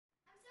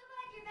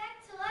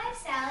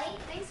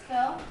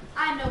Phil.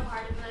 I'm no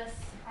part of this.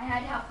 I had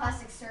to have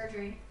plastic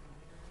surgery.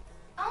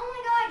 Oh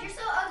my god, you're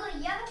so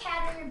ugly. You have a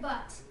cat on your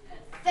butt.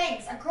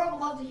 Thanks, a girl would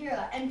love to hear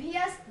that. And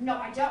P.S. No,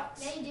 I don't.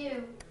 Yeah, you do.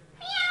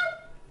 Meow.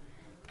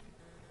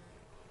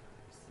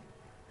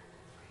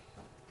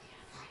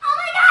 Oh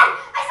my god!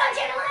 I saw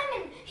Jenna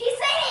Lemon. He's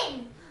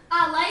singing.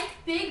 I like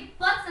big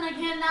butts and I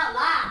cannot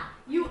lie.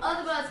 You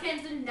other butts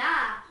can't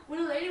deny. When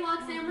a lady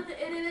walks in with an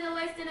itty bitty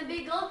waist and a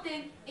big old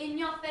thing, in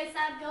your face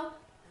I'd go,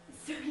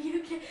 so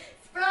you get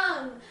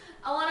sprung.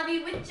 I wanna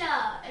be with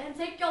ya and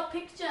take your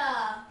picture.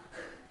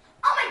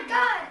 Oh my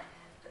god!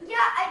 Yeah,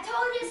 I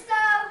told you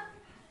so.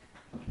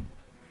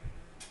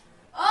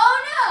 Oh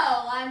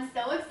no! I'm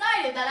so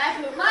excited that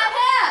I pooped my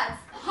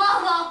pants! Ha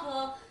ha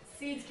ha!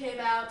 Seeds came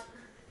out.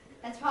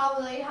 That's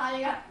probably how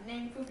you got the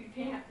name Poopy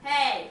Pants.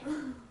 Hey!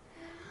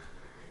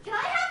 Can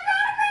I have your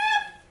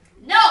autograph?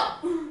 No!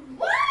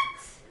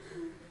 What?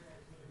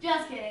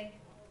 Just kidding.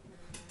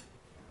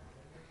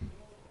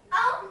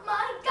 Oh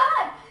my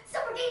god! So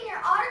we're getting your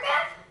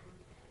autograph?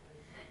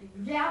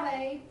 Yeah,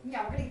 babe.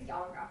 Yeah, we're gonna get the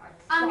autograph.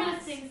 I'm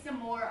gonna sing some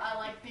more I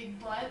like big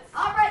butts.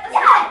 Alright, let's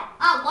Yeah!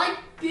 I like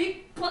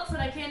big butts and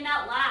I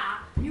cannot lie.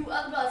 You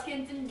other butts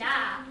can't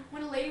deny.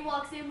 When a lady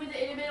walks in with an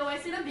itty bitty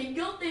waist and a big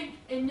old thing,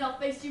 in your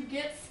face you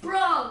get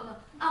sprung.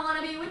 I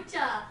wanna be with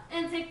ya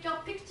and take your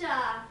picture.